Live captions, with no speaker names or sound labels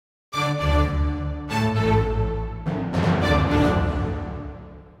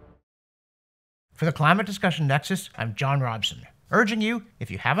For the Climate Discussion Nexus, I'm John Robson, urging you, if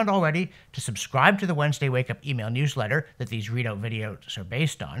you haven't already, to subscribe to the Wednesday Wake Up email newsletter that these readout videos are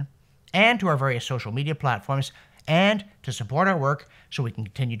based on, and to our various social media platforms, and to support our work so we can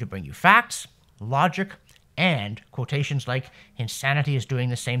continue to bring you facts, logic, and quotations like insanity is doing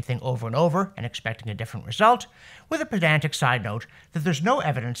the same thing over and over and expecting a different result, with a pedantic side note that there's no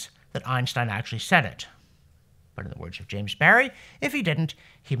evidence that Einstein actually said it. But in the words of James Barrie, if he didn't,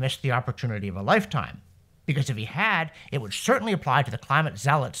 he missed the opportunity of a lifetime. Because if he had, it would certainly apply to the climate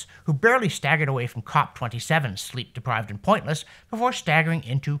zealots who barely staggered away from COP27 sleep-deprived and pointless before staggering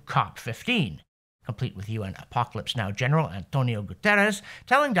into COP15, complete with UN Apocalypse Now General Antonio Guterres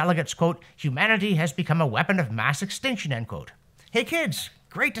telling delegates, quote, humanity has become a weapon of mass extinction, end quote. Hey kids,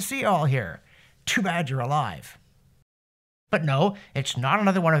 great to see you all here. Too bad you're alive. But no, it's not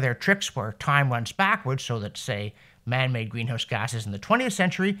another one of their tricks where time runs backwards so that, say, man-made greenhouse gases in the 20th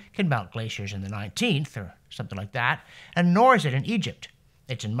century can melt glaciers in the 19th, or something like that, and nor is it in Egypt.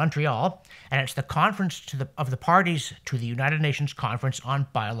 It's in Montreal, and it's the conference of the parties to the United Nations Conference on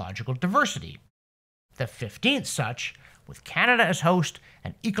Biological Diversity. The 15th such, with Canada as host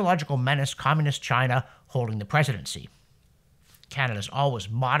and ecological menace Communist China holding the presidency. Canada's always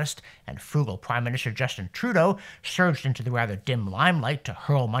modest and frugal Prime Minister Justin Trudeau surged into the rather dim limelight to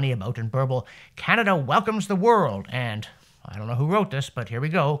hurl money about and burble, Canada welcomes the world, and, I don't know who wrote this, but here we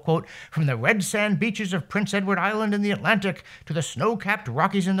go, quote, from the red sand beaches of Prince Edward Island in the Atlantic, to the snow-capped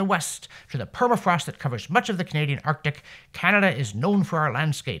Rockies in the west, to the permafrost that covers much of the Canadian Arctic, Canada is known for our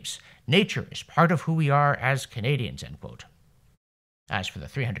landscapes. Nature is part of who we are as Canadians, end quote. As for the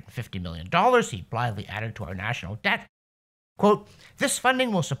 $350 million he blithely added to our national debt, quote, this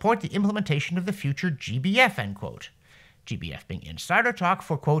funding will support the implementation of the future GBF, end quote. GBF being insider talk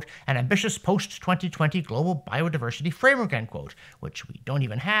for, quote, an ambitious post-2020 global biodiversity framework, end quote, which we don't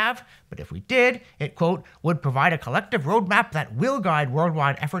even have, but if we did, it, quote, would provide a collective roadmap that will guide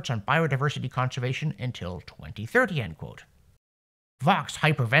worldwide efforts on biodiversity conservation until 2030, end quote. Vox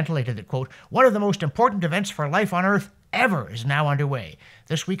hyperventilated that, quote, one of the most important events for life on Earth ever is now underway.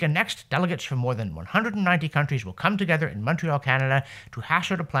 This week and next, delegates from more than 190 countries will come together in Montreal, Canada, to hash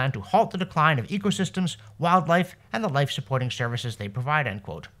out a plan to halt the decline of ecosystems, wildlife, and the life-supporting services they provide, end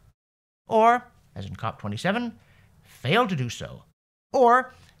quote. Or, as in COP27, fail to do so.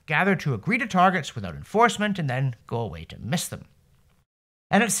 Or, gather to agree to targets without enforcement and then go away to miss them.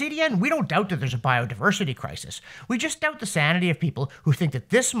 And at CDN, we don't doubt that there's a biodiversity crisis. We just doubt the sanity of people who think that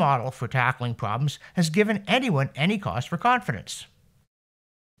this model for tackling problems has given anyone any cause for confidence.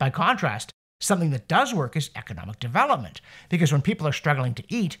 By contrast, something that does work is economic development, because when people are struggling to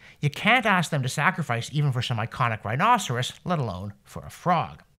eat, you can't ask them to sacrifice even for some iconic rhinoceros, let alone for a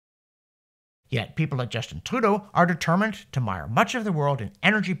frog. Yet people like Justin Trudeau are determined to mire much of the world in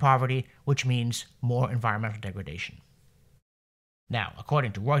energy poverty, which means more environmental degradation. Now,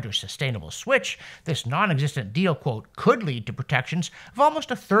 according to Reuters' Sustainable Switch, this non-existent deal, quote, could lead to protections of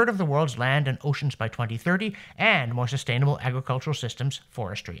almost a third of the world's land and oceans by 2030 and more sustainable agricultural systems,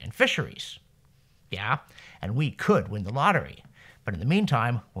 forestry, and fisheries. Yeah, and we could win the lottery. But in the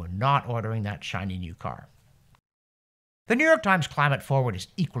meantime, we're not ordering that shiny new car. The New York Times Climate Forward is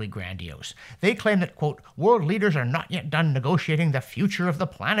equally grandiose. They claim that, quote, world leaders are not yet done negotiating the future of the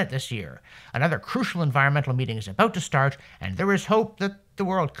planet this year. Another crucial environmental meeting is about to start, and there is hope that the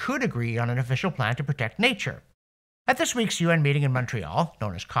world could agree on an official plan to protect nature. At this week's UN meeting in Montreal,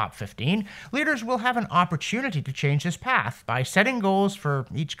 known as COP15, leaders will have an opportunity to change this path by setting goals for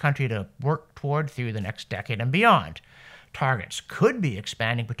each country to work toward through the next decade and beyond. Targets could be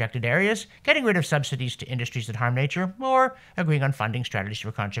expanding protected areas, getting rid of subsidies to industries that harm nature, or agreeing on funding strategies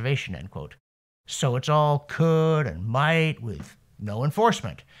for conservation, end quote. So it's all could and might with no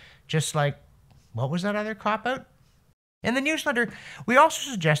enforcement. Just like, what was that other cop-out? In the newsletter, we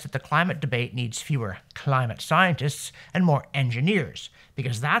also suggest that the climate debate needs fewer climate scientists and more engineers,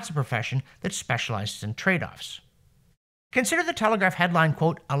 because that's a profession that specializes in trade-offs. Consider the Telegraph headline,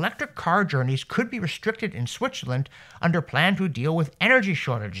 quote, electric car journeys could be restricted in Switzerland under plan to deal with energy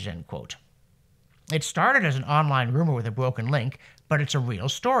shortages, end quote. It started as an online rumor with a broken link, but it's a real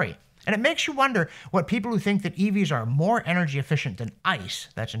story. And it makes you wonder what people who think that EVs are more energy efficient than ICE,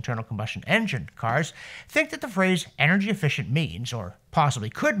 that's internal combustion engine cars, think that the phrase energy efficient means, or possibly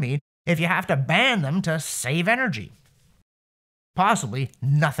could mean, if you have to ban them to save energy. Possibly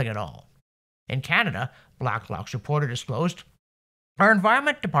nothing at all. In Canada, Blacklock's reporter disclosed, our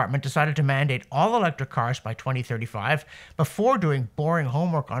Environment Department decided to mandate all electric cars by 2035 before doing boring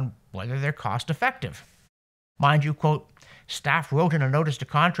homework on whether they're cost-effective. Mind you, quote, staff wrote in a notice to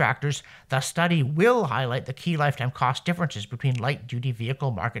contractors, the study will highlight the key lifetime cost differences between light-duty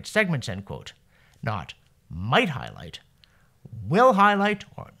vehicle market segments, end quote. not might highlight, will highlight,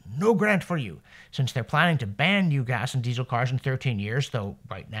 or no grant for you, since they're planning to ban new gas and diesel cars in 13 years, though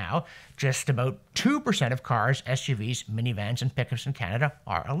right now, just about 2% of cars, SUVs, minivans, and pickups in Canada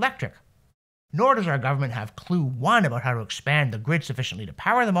are electric. Nor does our government have clue one about how to expand the grid sufficiently to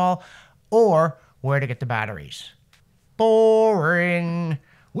power them all, or where to get the batteries. Boring.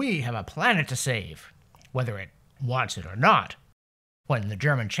 We have a planet to save, whether it wants it or not. When the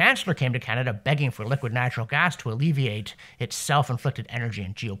German Chancellor came to Canada begging for liquid natural gas to alleviate its self-inflicted energy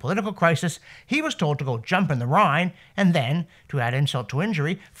and geopolitical crisis, he was told to go jump in the Rhine, and then, to add insult to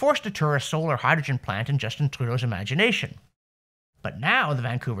injury, forced to tour a solar hydrogen plant in Justin Trudeau's imagination. But now, the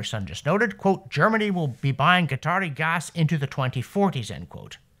Vancouver Sun just noted, quote, Germany will be buying Qatari gas into the 2040s, end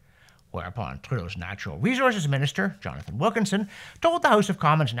quote. Whereupon Trudeau's Natural Resources Minister, Jonathan Wilkinson, told the House of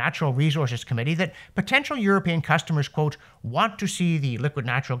Commons Natural Resources Committee that potential European customers, quote, want to see the liquid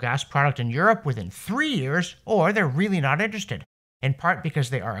natural gas product in Europe within 3 years, or they're really not interested, in part because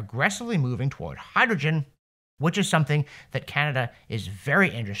they are aggressively moving toward hydrogen, which is something that Canada is very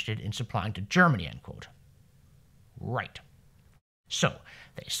interested in supplying to Germany, end quote. Right. So,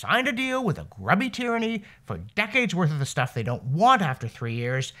 they signed a deal with a grubby tyranny for decades worth of the stuff they don't want after 3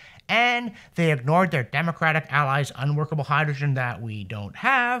 years, and they ignored their democratic allies' unworkable hydrogen that we don't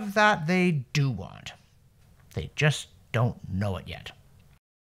have that they do want. They just don't know it yet.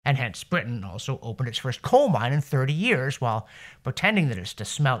 And hence Britain also opened its first coal mine in 30 years while pretending that it's to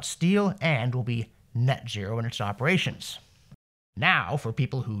smelt steel and will be net zero in its operations. Now, for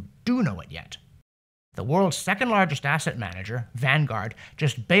people who do know it yet. The world's second largest asset manager, Vanguard,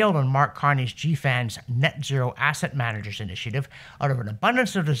 just bailed on Mark Carney's GFAN's Net Zero Asset Managers initiative out of an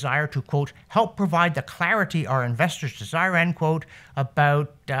abundance of desire to, quote, help provide the clarity our investors desire, end quote,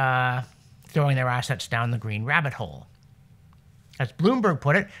 about throwing their assets down the green rabbit hole. As Bloomberg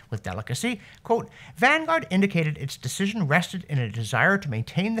put it, with delicacy, quote, Vanguard indicated its decision rested in a desire to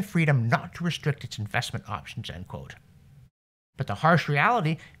maintain the freedom not to restrict its investment options, end quote. But the harsh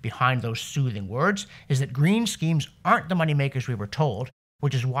reality behind those soothing words is that green schemes aren't the moneymakers we were told,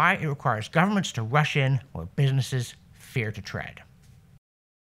 which is why it requires governments to rush in where businesses fear to tread.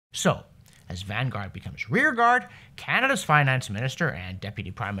 So, as Vanguard becomes rearguard, Canada's Finance Minister and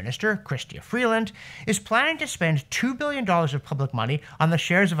Deputy Prime Minister, Chrystia Freeland, is planning to spend $2 billion of public money on the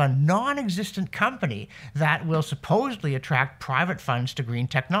shares of a non-existent company that will supposedly attract private funds to green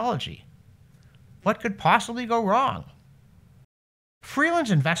technology. What could possibly go wrong? Freeland's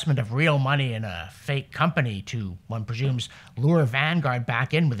investment of real money in a fake company to, one presumes, lure Vanguard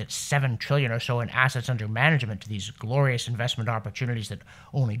back in with its $7 trillion or so in assets under management to these glorious investment opportunities that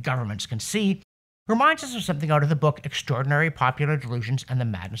only governments can see, reminds us of something out of the book Extraordinary Popular Delusions and the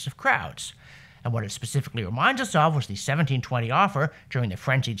Madness of Crowds. And what it specifically reminds us of was the 1720 offer, during the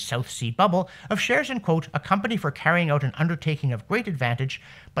frenzied South Sea bubble, of shares in, quote, a company for carrying out an undertaking of great advantage,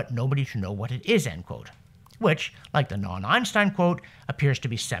 but nobody to know what it is, end quote. Which, like the non-Einstein quote, appears to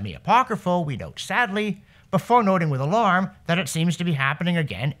be semi-apocryphal, we note sadly, before noting with alarm that it seems to be happening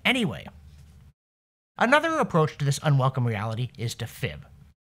again anyway. Another approach to this unwelcome reality is to fib.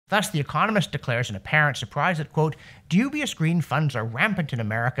 Thus, The Economist declares in apparent surprise that, quote, dubious green funds are rampant in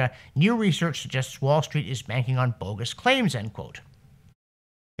America, new research suggests Wall Street is banking on bogus claims, end quote.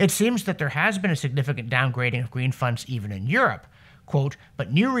 It seems that there has been a significant downgrading of green funds even in Europe, quote,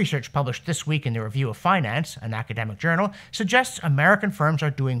 but new research published this week in the Review of Finance, an academic journal, suggests American firms are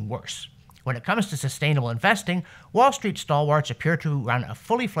doing worse. When it comes to sustainable investing, Wall Street stalwarts appear to run a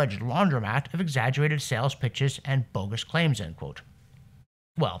fully fledged laundromat of exaggerated sales pitches and bogus claims, end quote.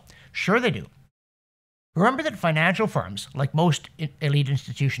 Well, sure they do. Remember that financial firms, like most elite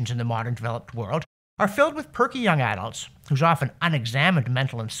institutions in the modern developed world, are filled with perky young adults whose often unexamined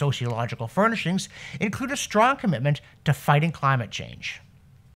mental and sociological furnishings include a strong commitment to fighting climate change.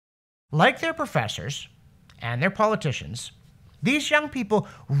 Like their professors and their politicians, these young people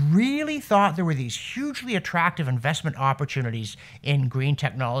really thought there were these hugely attractive investment opportunities in green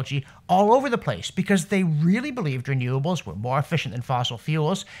technology all over the place because they really believed renewables were more efficient than fossil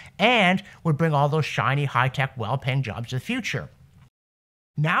fuels and would bring all those shiny, high-tech, well-paying jobs of the future.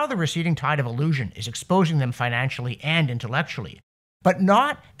 Now the receding tide of illusion is exposing them financially and intellectually, but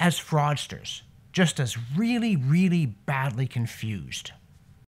not as fraudsters, just as really, really badly confused.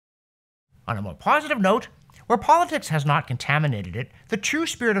 On a more positive note, where politics has not contaminated it, the true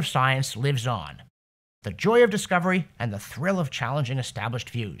spirit of science lives on. The joy of discovery and the thrill of challenging established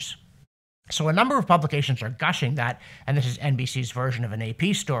views. So a number of publications are gushing that, and this is NBC's version of an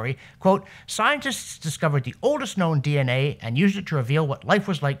AP story, quote, scientists discovered the oldest known DNA and used it to reveal what life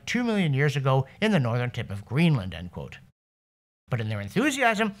was like 2 million years ago in the northern tip of Greenland, end quote. But in their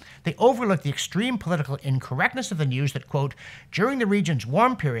enthusiasm, they overlook the extreme political incorrectness of the news that, quote, during the region's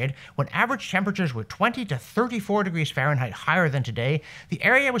warm period, when average temperatures were 20 to 34 degrees Fahrenheit higher than today, the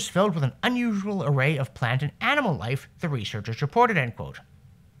area was filled with an unusual array of plant and animal life, the researchers reported, end quote.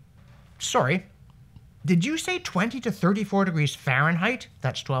 Sorry, did you say 20 to 34 degrees Fahrenheit,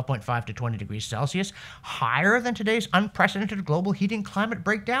 that's 12.5 to 20 degrees Celsius, higher than today's unprecedented global heating climate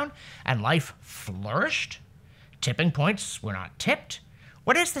breakdown, and life flourished? Tipping points were not tipped?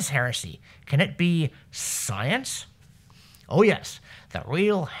 What is this heresy? Can it be science? Oh yes, the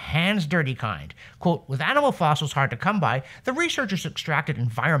real hands-dirty kind. Quote, with animal fossils hard to come by, the researchers extracted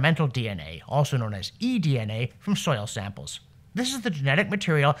environmental DNA, also known as eDNA, from soil samples. This is the genetic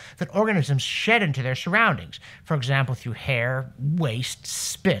material that organisms shed into their surroundings, for example through hair, waste,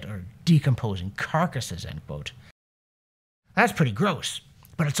 spit, or decomposing carcasses, end quote. That's pretty gross,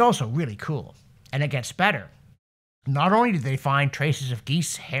 but it's also really cool. And it gets better. Not only did they find traces of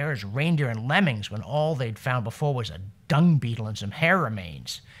geese, hares, reindeer, and lemmings when all they'd found before was a dung beetle and some hair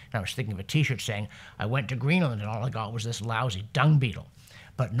remains. And I was thinking of a t-shirt saying, I went to Greenland and all I got was this lousy dung beetle.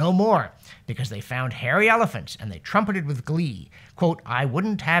 But no more, because they found hairy elephants and they trumpeted with glee. Quote, I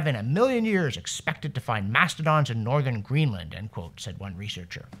wouldn't have in a million years expected to find mastodons in northern Greenland, end quote, said one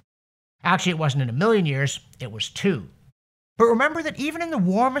researcher. Actually, it wasn't in a million years, it was 2. But remember that even in the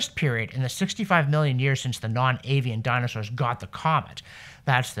warmest period, in the 65 million years since the non-avian dinosaurs got the comet,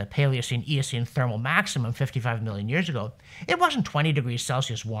 that's the Paleocene-Eocene thermal maximum 55 million years ago, it wasn't 20 degrees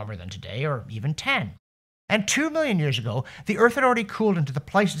Celsius warmer than today, or even 10. And 2 million years ago, the Earth had already cooled into the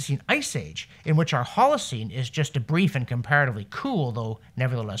Pleistocene Ice Age, in which our Holocene is just a brief and comparatively cool, though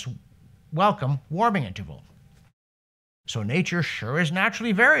nevertheless welcome, warming interval. So nature sure is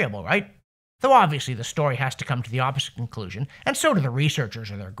naturally variable, right? Though obviously the story has to come to the opposite conclusion, and so do the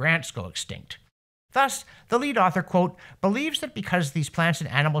researchers or their grants go extinct. Thus, the lead author, quote, believes that because these plants and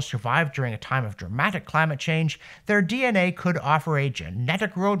animals survived during a time of dramatic climate change, their DNA could offer a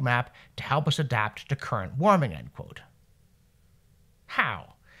genetic roadmap to help us adapt to current warming, end quote.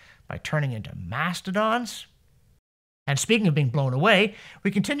 How? By turning into mastodons? And speaking of being blown away,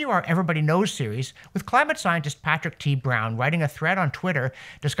 we continue our Everybody Knows series with climate scientist Patrick T. Brown writing a thread on Twitter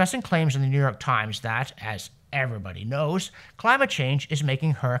discussing claims in the New York Times that, as everybody knows, climate change is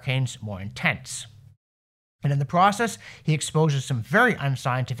making hurricanes more intense. And in the process, he exposes some very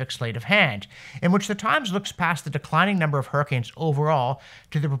unscientific sleight of hand, in which the Times looks past the declining number of hurricanes overall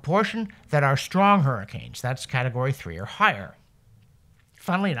to the proportion that are strong hurricanes, that's Category 3 or higher.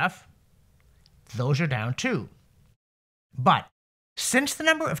 Funnily enough, those are down too. But since the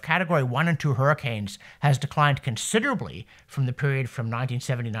number of Category 1 and 2 hurricanes has declined considerably from the period from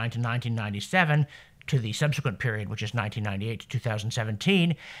 1979 to 1997 to the subsequent period, which is 1998 to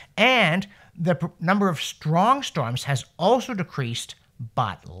 2017, and the number of strong storms has also decreased,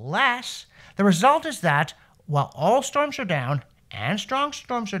 but less, the result is that while all storms are down and strong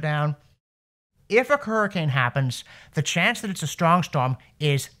storms are down, if a hurricane happens, the chance that it's a strong storm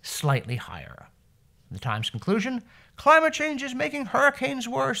is slightly higher. The Times conclusion, climate change is making hurricanes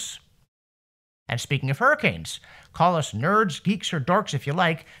worse. And speaking of hurricanes, call us nerds, geeks, or dorks if you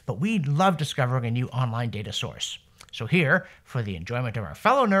like, but we love discovering a new online data source. So here, for the enjoyment of our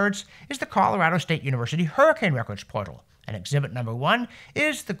fellow nerds, is the Colorado State University Hurricane Records portal, and exhibit number 1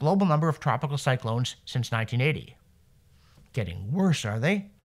 is the global number of tropical cyclones since 1980. Getting worse, are they?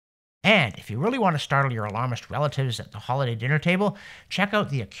 And if you really want to startle your alarmist relatives at the holiday dinner table, check out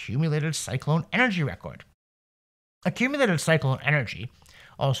the Accumulated Cyclone Energy Record. Accumulated Cyclone Energy,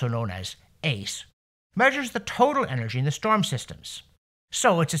 also known as ACE, measures the total energy in the storm systems.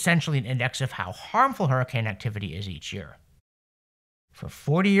 So it's essentially an index of how harmful hurricane activity is each year. For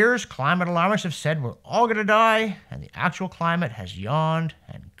 40 years, climate alarmists have said we're all going to die, and the actual climate has yawned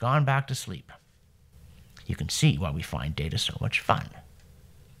and gone back to sleep. You can see why we find data so much fun.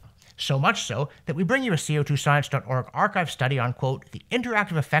 So much so that we bring you a CO2science.org archive study on, quote, the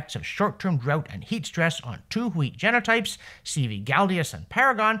interactive effects of short-term drought and heat stress on 2 wheat genotypes, CV Galdius and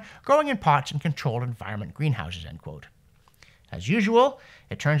Paragon, growing in pots in controlled environment greenhouses, end quote. As usual,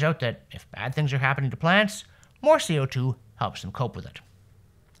 it turns out that if bad things are happening to plants, more CO2 helps them cope with it.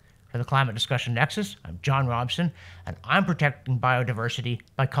 For the Climate Discussion Nexus, I'm John Robson, and I'm protecting biodiversity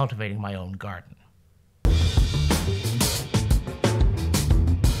by cultivating my own garden.